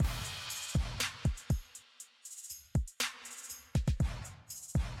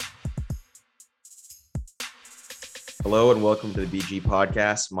Hello and welcome to the BG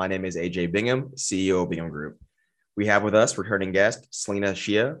podcast. My name is AJ Bingham, CEO of Bingham Group. We have with us returning guest Selena,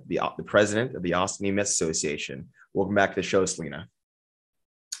 the president of the Austin EMS Association. Welcome back to the show, Selena.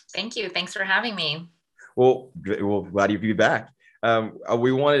 Thank you. Thanks for having me. Well, glad you'd be back.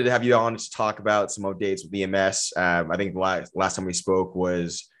 We wanted to have you on to talk about some updates with EMS. I think the last time we spoke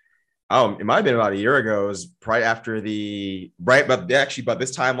was, it might have been about a year ago. It was about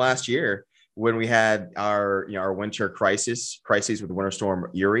this time last year when we had our winter crises with Winter Storm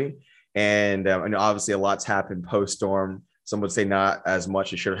Uri, and obviously a lot's happened post storm. Some would say not as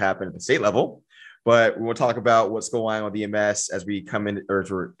much as should have happened at the state level, but we'll talk about what's going on with EMS as we come in, or as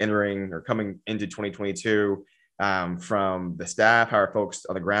we're entering or coming into 2022. From the staff, how are folks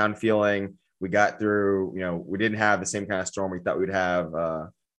on the ground feeling? We got through, we didn't have the same kind of storm we thought we'd have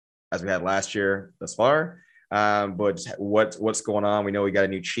as we had last year thus far. But what's going on? We know we got a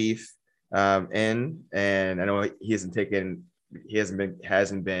new chief and I know he hasn't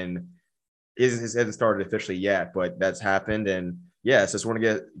started officially yet, but that's happened. And yeah, so just want to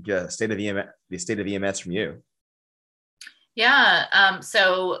get the state of EMS from you. Yeah.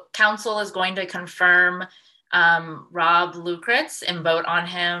 So council is going to confirm Rob Lukritz and vote on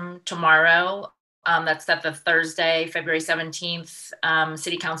him tomorrow. That's at the Thursday, February 17th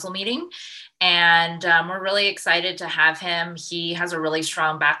city council meeting. And we're really excited to have him. He has a really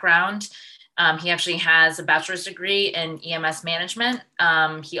strong background. He actually has a bachelor's degree in EMS management.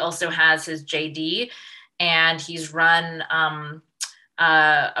 He also has his JD, and he's run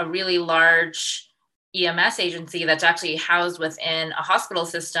a really large EMS agency that's actually housed within a hospital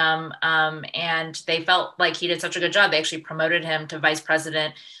system. And they felt like he did such a good job. They actually promoted him to vice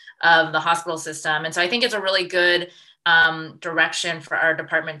president of the hospital system. And so I think it's a really good direction for our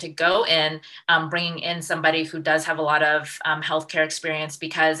department to go in, bringing in somebody who does have a lot of healthcare experience,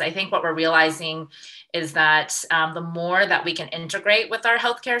 because I think what we're realizing is that the more that we can integrate with our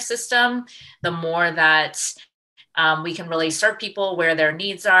healthcare system, the more that we can really serve people where their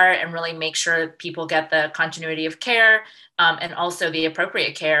needs are and really make sure people get the continuity of care and also the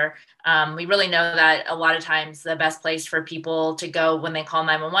appropriate care. We really know that a lot of times the best place for people to go when they call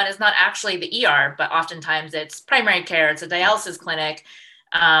 911 is not actually the ER, but oftentimes it's primary care, it's a dialysis clinic.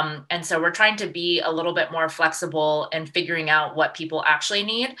 And so we're trying to be a little bit more flexible in figuring out what people actually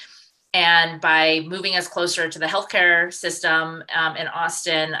need. And by moving us closer to the healthcare system in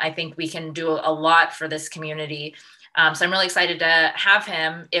Austin, I think we can do a lot for this community. So I'm really excited to have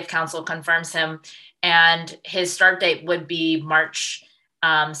him if council confirms him. And his start date would be March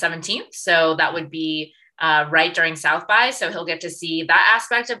 17th. So that would be right during South by. So he'll get to see that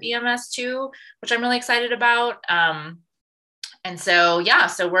aspect of EMS too, which I'm really excited about. And so, yeah,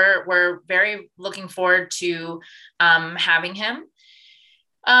 so we're very looking forward to having him.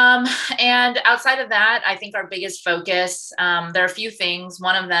 And outside of that, I think our biggest focus, there are a few things.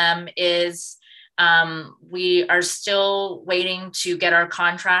 One of them is we are still waiting to get our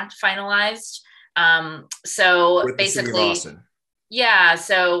contract finalized. So With basically, yeah.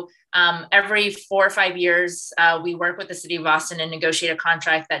 So every 4 or 5 years, we work with the city of Austin and negotiate a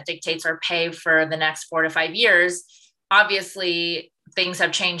contract that dictates our pay for the next 4 to 5 years. Obviously, things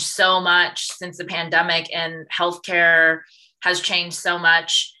have changed so much since the pandemic, and healthcare has changed so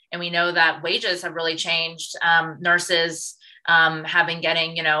much. And we know that wages have really changed. Nurses have been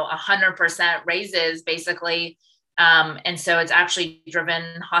getting, 100% raises basically. And so it's actually driven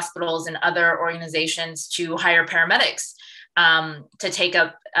hospitals and other organizations to hire paramedics to take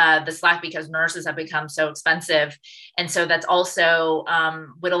up the slack because nurses have become so expensive. And so that's also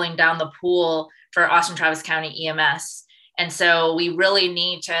whittling down the pool for Austin Travis County EMS. And so we really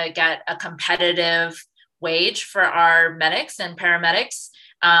need to get a competitive wage for our medics and paramedics.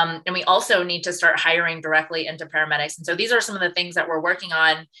 And we also need to start hiring directly into paramedics. And so these are some of the things that we're working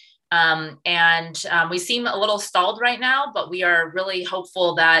on. And we seem a little stalled right now, but we are really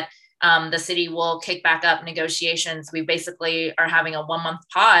hopeful that the city will kick back up negotiations. We basically are having a 1 month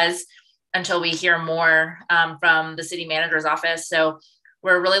pause until we hear more from the city manager's office. So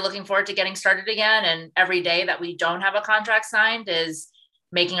we're really looking forward to getting started again. And every day that we don't have a contract signed is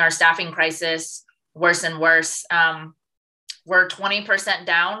making our staffing crisis worse and worse. We're 20%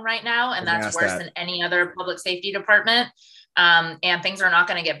 down right now, and that's worse than any other public safety department. And things are not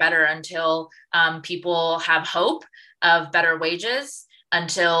going to get better until people have hope of better wages,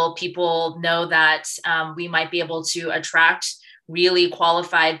 until people know that we might be able to attract really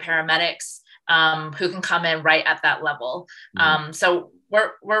qualified paramedics who can come in right at that level. So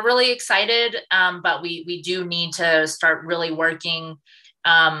we're really excited, but we do need to start really working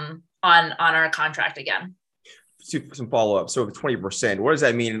on our contract again. some follow up. So 20%, what does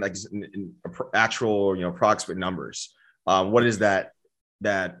that mean? Like in actual, approximate numbers. What is that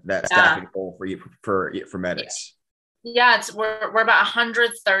staffing goal for you for medics? Yeah, we're about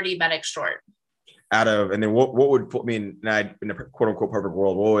 130 medics short. And then what would in a quote unquote perfect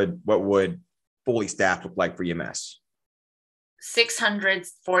world, what would fully staffed look like for EMS?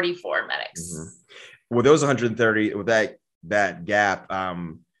 644 medics. Mm-hmm. With those 130, with that gap,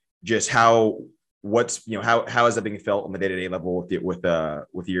 just how is that being felt on the day-to-day level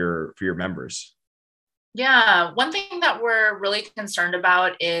with your members? Yeah, one thing that we're really concerned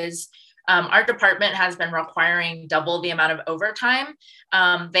about is our department has been requiring double the amount of overtime.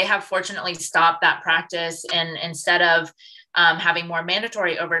 They have fortunately stopped that practice, and instead of having more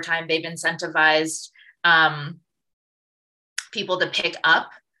mandatory overtime, they've incentivized people to pick up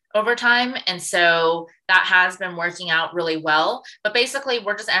overtime. And so that has been working out really well. But basically,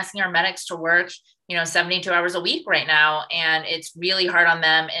 we're just asking our medics to work 72 hours a week right now. And it's really hard on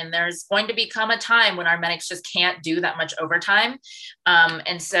them. And there's going to become a time when our medics just can't do that much overtime.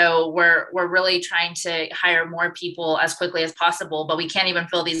 And so we're really trying to hire more people as quickly as possible, but we can't even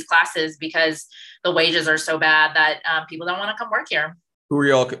fill these classes because the wages are so bad that people don't want to come work here. Who are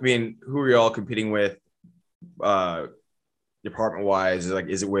y'all competing with department wise?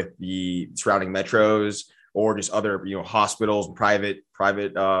 Is it with the surrounding metros or just other, hospitals and private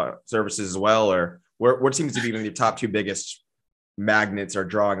services as well? Or what seems to be the top two biggest magnets are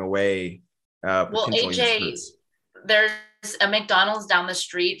drawing away? Well, AJ, there's a McDonald's down the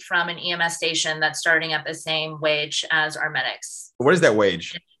street from an EMS station that's starting at the same wage as our medics. What is that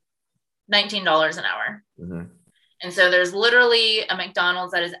wage? $19 an hour. Mm-hmm. And so there's literally a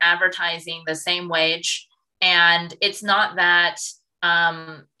McDonald's that is advertising the same wage. And it's not that,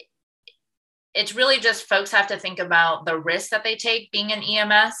 it's really just folks have to think about the risk that they take being an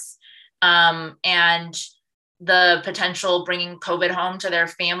EMS, and the potential bringing COVID home to their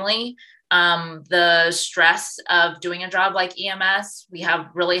family, the stress of doing a job like EMS. We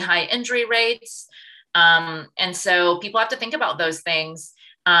have really high injury rates. And so people have to think about those things.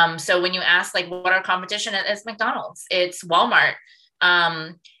 So when you ask what our competition is, it's McDonald's, it's Walmart.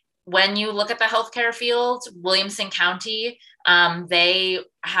 When you look at the healthcare field, Williamson County, they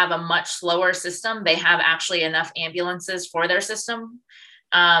have a much slower system. They have actually enough ambulances for their system.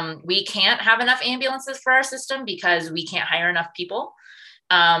 We can't have enough ambulances for our system because we can't hire enough people.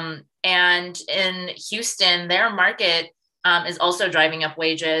 And in Houston, their market is also driving up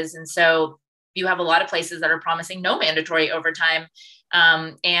wages. And so you have a lot of places that are promising no mandatory overtime,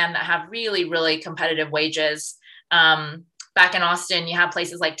 and that have really, really competitive wages. Back in Austin, you have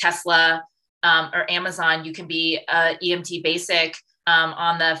places like Tesla or Amazon. You can be a EMT basic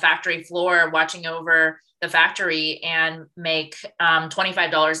on the factory floor watching over the factory and make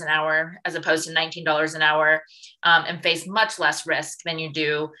 $25 an hour as opposed to $19 an hour, and face much less risk than you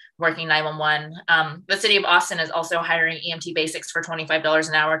do working 911. The city of Austin is also hiring EMT basics for $25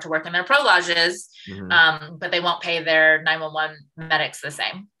 an hour to work in their pro lodges, but they won't pay their 911 medics the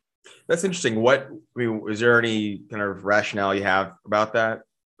same. That's interesting. Is there any kind of rationale you have about that,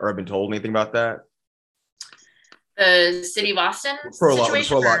 or have been told anything about that? The city of Austin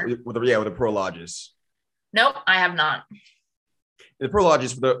situation? With the pro lodges. Nope, I have not. The pro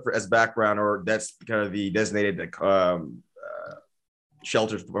lodges, as background, or that's kind of the designated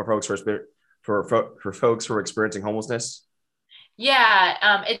shelters for folks for folks who are experiencing homelessness.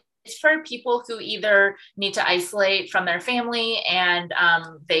 Yeah, it's for people who either need to isolate from their family and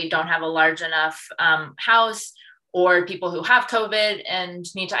they don't have a large enough house, or people who have COVID and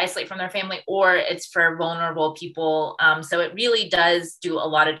need to isolate from their family, or it's for vulnerable people. So it really does do a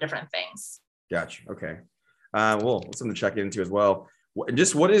lot of different things. Gotcha. Okay. Well, something to check into as well.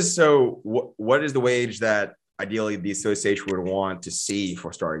 Just what is the wage that ideally the association would want to see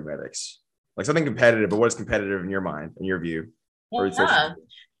for starting medics? Like something competitive, but what is competitive in your mind, in your view? Yeah.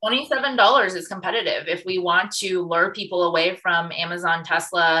 $27 is competitive. If we want to lure people away from Amazon,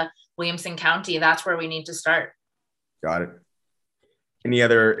 Tesla, Williamson County, that's where we need to start. Got it. Any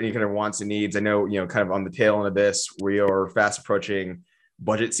kind of wants and needs? I know, kind of on the tail end of this, we are fast approaching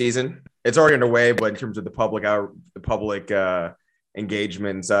budget season. It's already underway, but in terms of the public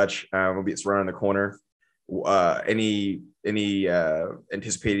engagement and such, it's around the corner. Any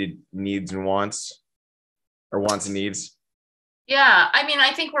anticipated needs and wants and needs? Yeah,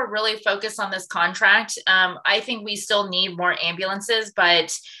 I think we're really focused on this contract. I think we still need more ambulances,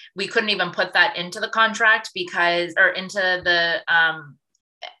 but we couldn't even put that into the contract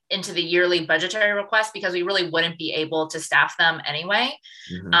into the yearly budgetary request because we really wouldn't be able to staff them anyway.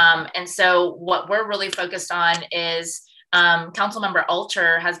 And so what we're really focused on is Councilmember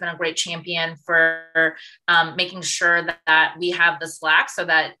Alter has been a great champion for making sure that we have the slack so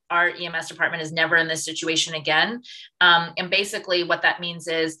that our EMS department is never in this situation again. And basically what that means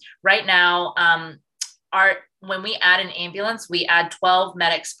is right now, when we add an ambulance, we add 12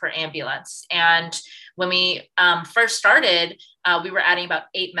 medics per ambulance. And when we first started, we were adding about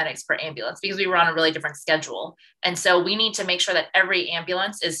 8 medics per ambulance because we were on a really different schedule. And so we need to make sure that every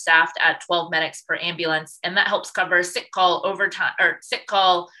ambulance is staffed at 12 medics per ambulance. And that helps cover sick call overtime or sick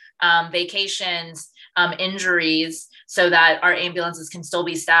call vacations, injuries, so that our ambulances can still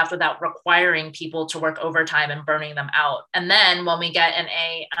be staffed without requiring people to work overtime and burning them out. And then when we get in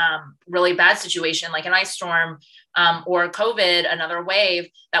a really bad situation like an ice storm or COVID, another wave,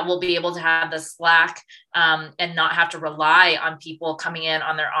 that we'll be able to have the slack and not have to rely on people coming in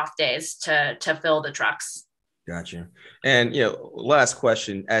on their off days to fill the trucks. Gotcha. And, last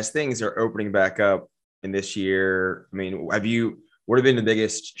question, as things are opening back up in this year, I mean, what have been the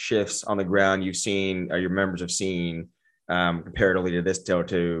biggest shifts on the ground you've seen or your members have seen comparatively to this to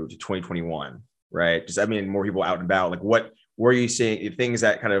 2021, right? Just, more people out and about, like what were you seeing, things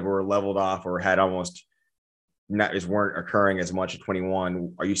that kind of were leveled off or had almost weren't occurring as much in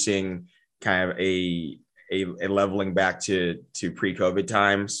 21? Are you seeing kind of a leveling back to pre-COVID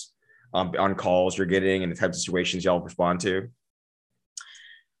times on calls you're getting and the types of situations y'all respond to?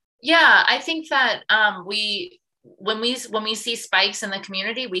 Yeah, I think that when we see spikes in the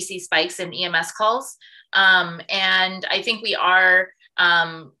community, we see spikes in EMS calls. And I think we are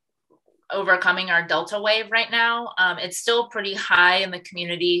overcoming our Delta wave right now. It's still pretty high in the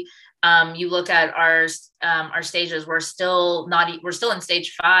community. You look at our stages, we're still in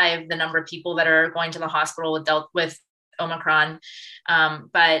stage 5, the number of people that are going to the hospital with Omicron.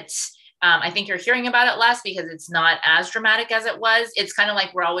 But I think you're hearing about it less because it's not as dramatic as it was. It's kind of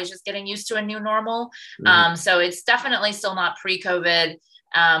like we're always just getting used to a new normal. Mm-hmm. So it's definitely still not pre-COVID,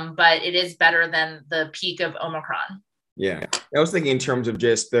 but it is better than the peak of Omicron. Yeah, I was thinking in terms of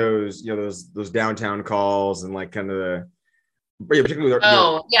just those, those downtown calls and like kind of the. Yeah, particularly.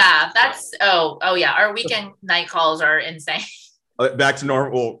 Our weekend night calls are insane. Back to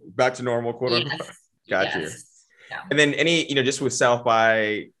normal, quote unquote. Yes. Got you. Yes. Yeah. And then just with South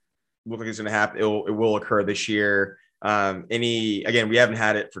by. Look like it's going to happen. It will occur this year. Again, we haven't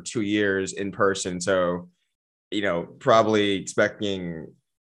had it for 2 years in person. So, probably expecting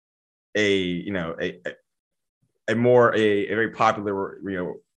a very popular,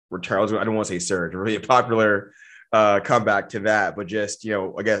 return. I don't want to say surge, really a popular comeback to that, but just,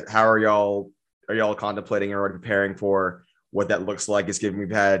 I guess, how are y'all contemplating or preparing for what that looks like? It's given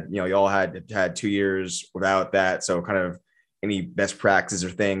we've had, y'all had 2 years without that. So kind of, any best practices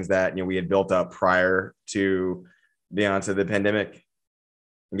or things that we had built up prior to the onset of the pandemic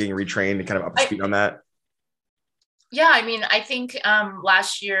and getting retrained and kind of up to speed on that? Yeah, I think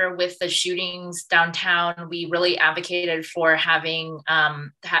last year with the shootings downtown, we really advocated for having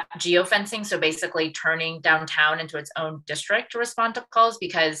geofencing. So basically turning downtown into its own district to respond to calls,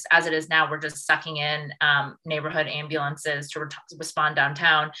 because as it is now, we're just sucking in neighborhood ambulances to respond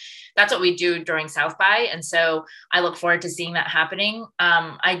downtown. That's what we do during South by. And so I look forward to seeing that happening.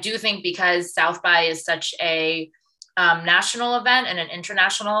 I do think because South by is such a national event and an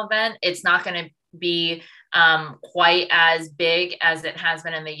international event, it's not going to be quite as big as it has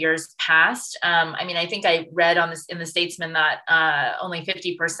been in the years past. I think I read in the Statesman that only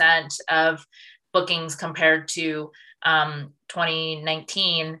 50% of bookings compared to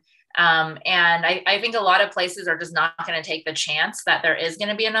 2019. And I think a lot of places are just not going to take the chance that there is going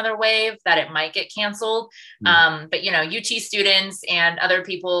to be another wave, that it might get canceled. But UT students and other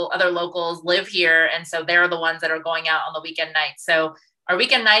locals live here. And so they're the ones that are going out on the weekend nights. So our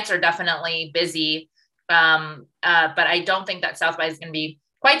weekend nights are definitely busy. But I don't think that South by is going to be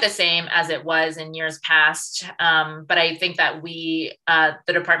quite the same as it was in years past. But I think that the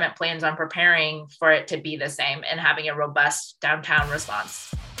department plans on preparing for it to be the same and having a robust downtown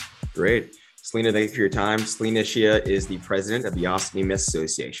response. Great. Selena, thank you for your time. Selena Shia is the president of the Austin EMS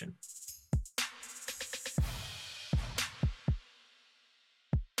Association.